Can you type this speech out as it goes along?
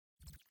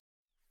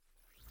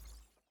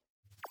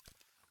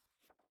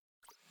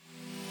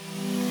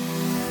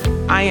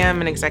I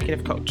am an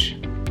executive coach.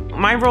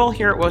 My role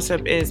here at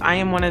WOSIP is I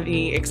am one of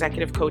the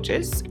executive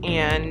coaches,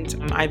 and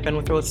I've been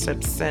with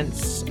WOSIP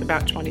since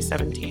about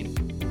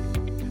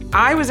 2017.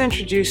 I was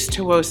introduced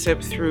to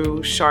WOSIP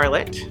through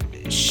Charlotte.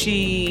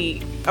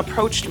 She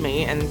approached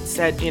me and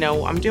said,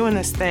 I'm doing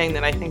this thing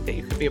that I think that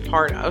you could be a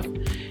part of,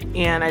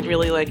 and I'd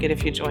really like it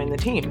if you join the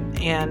team.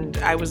 And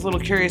I was a little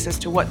curious as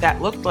to what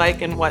that looked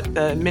like and what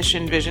the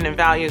mission, vision, and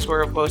values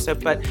were of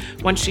WOSIP, but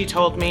when she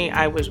told me,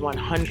 I was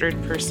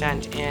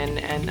 100% in,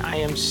 and I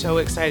am so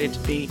excited to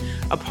be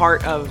a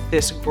part of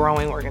this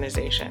growing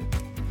organization.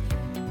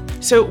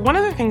 So one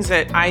of the things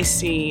that I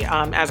see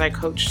as I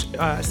coach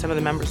some of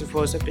the members of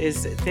WOSIP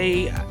is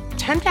they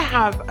tend to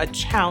have a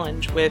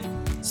challenge with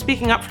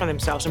speaking up for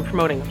themselves and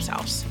promoting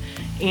themselves.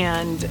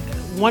 And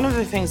one of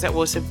the things that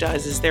WOSIP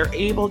does is they're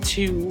able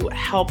to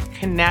help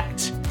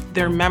connect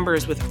their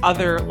members with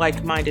other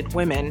like-minded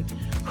women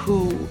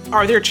who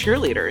are their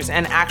cheerleaders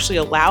and actually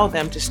allow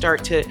them to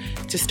start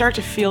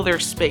to feel their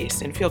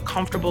space and feel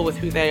comfortable with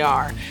who they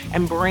are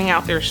and bring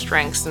out their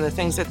strengths and the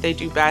things that they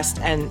do best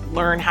and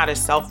learn how to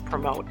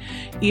self-promote.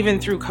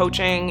 Even through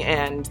coaching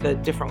and the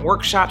different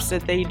workshops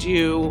that they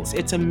do,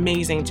 it's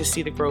amazing to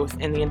see the growth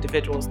in the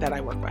individuals that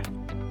I work with.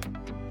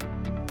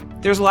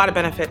 There's a lot of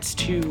benefits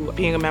to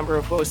being a member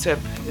of WOSIP.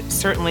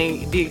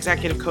 Certainly the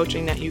executive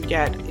coaching that you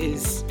get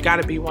is got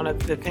to be one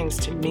of the things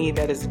to me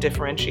that is a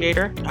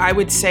differentiator. I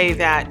would say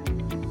that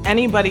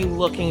anybody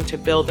looking to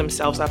build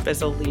themselves up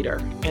as a leader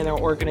in their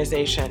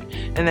organization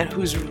and that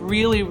who's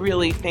really,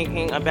 really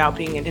thinking about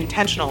being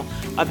intentional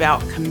about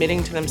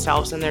committing to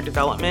themselves and their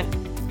development,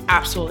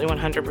 absolutely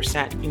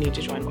 100% you need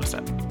to join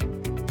WOSIP.